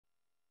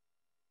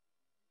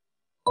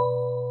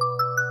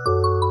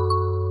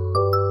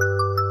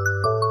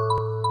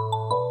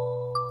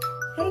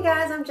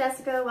I'm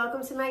Jessica.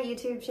 Welcome to my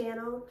YouTube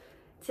channel.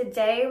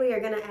 Today we are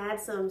going to add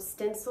some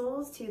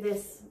stencils to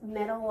this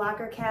metal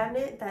locker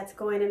cabinet that's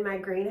going in my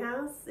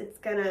greenhouse. It's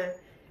going to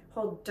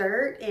hold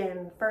dirt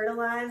and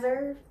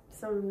fertilizer,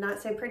 some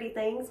not so pretty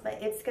things, but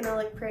it's going to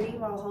look pretty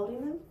while holding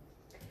them.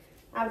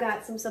 I've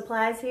got some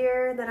supplies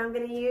here that I'm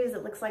going to use.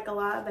 It looks like a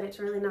lot, but it's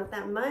really not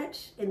that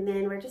much. And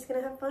then we're just going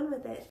to have fun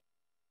with it.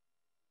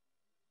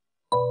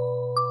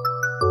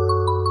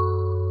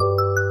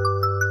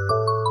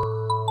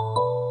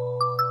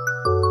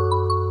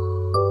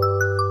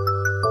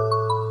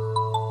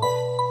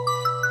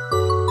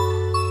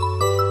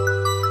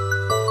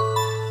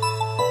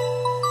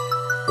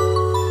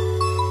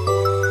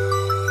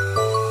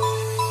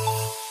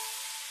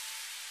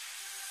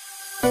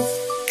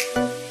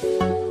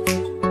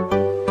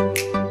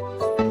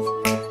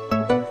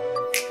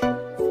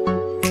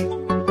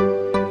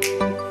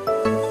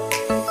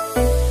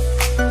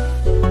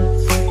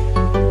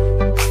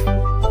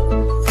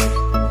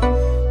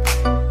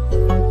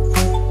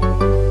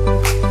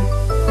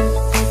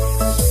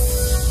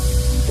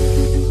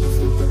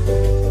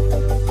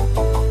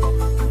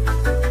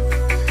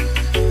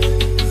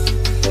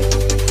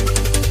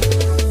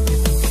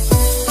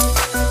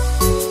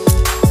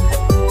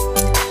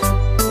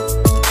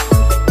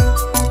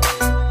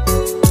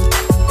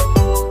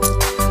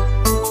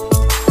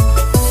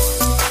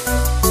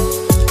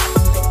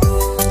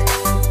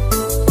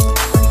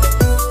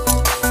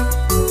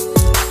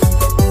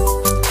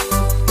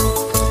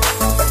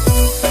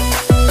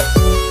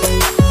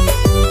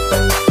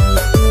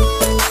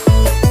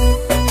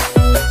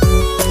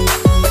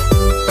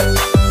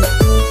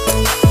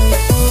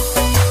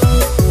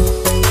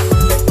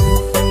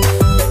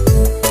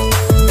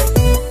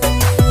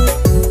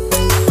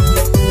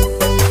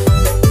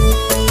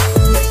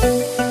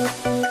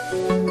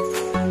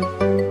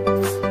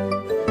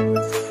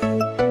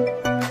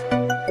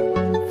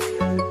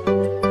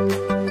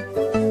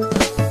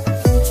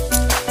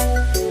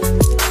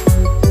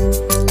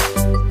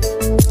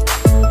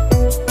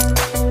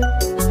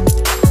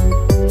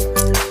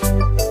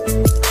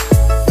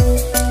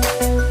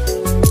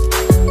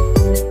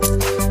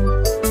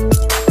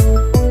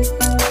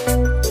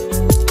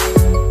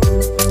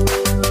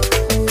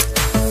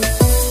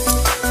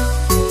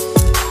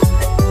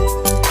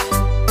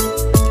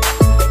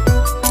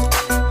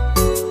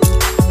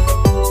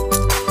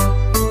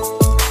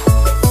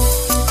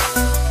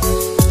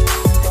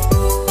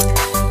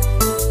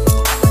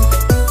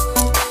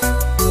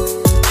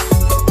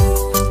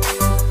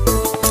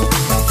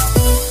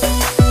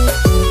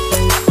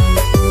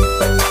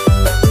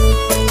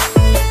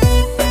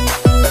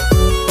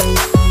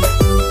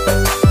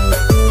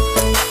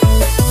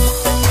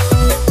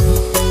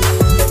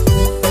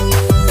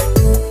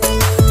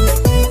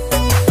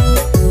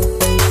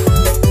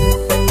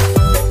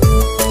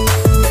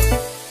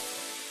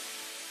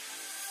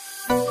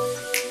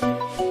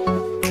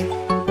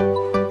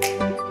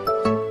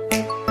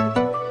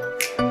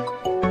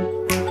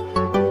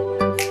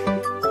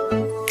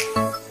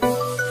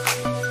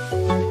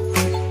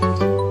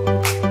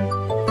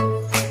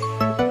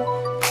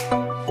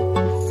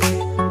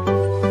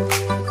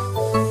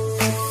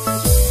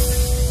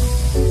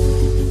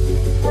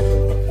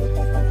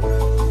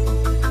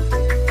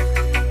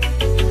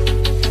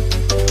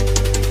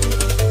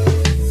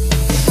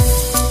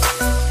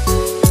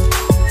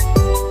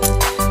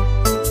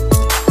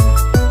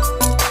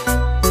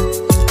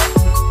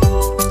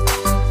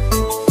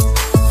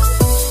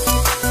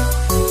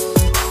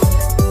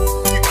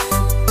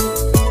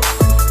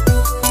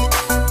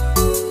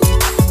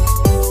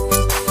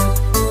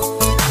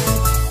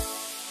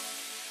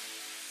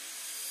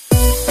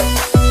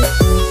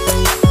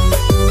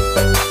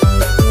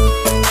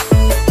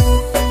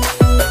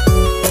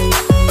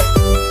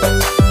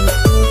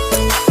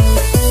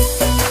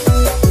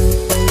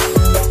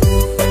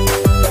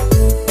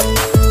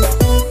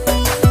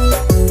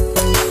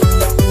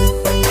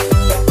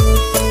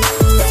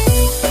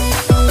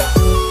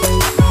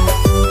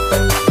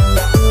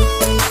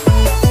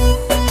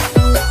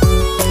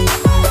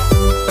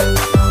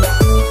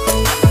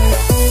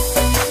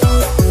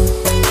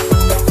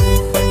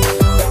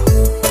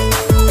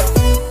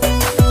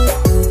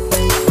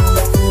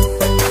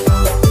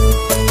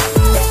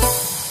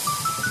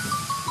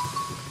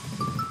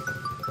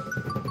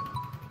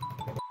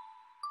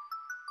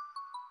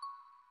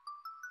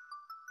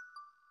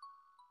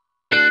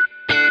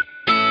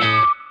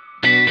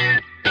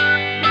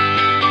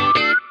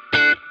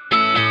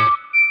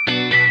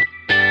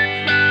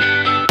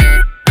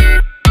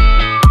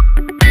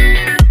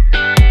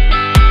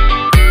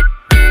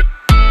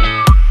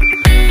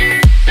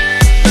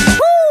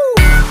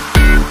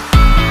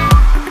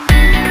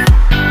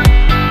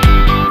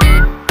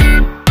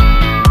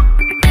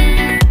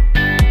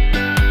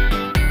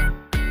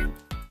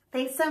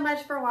 Thanks so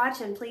much for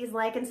watching. Please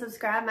like and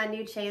subscribe my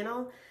new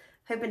channel.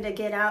 Hoping to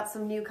get out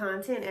some new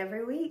content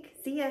every week.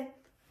 See ya.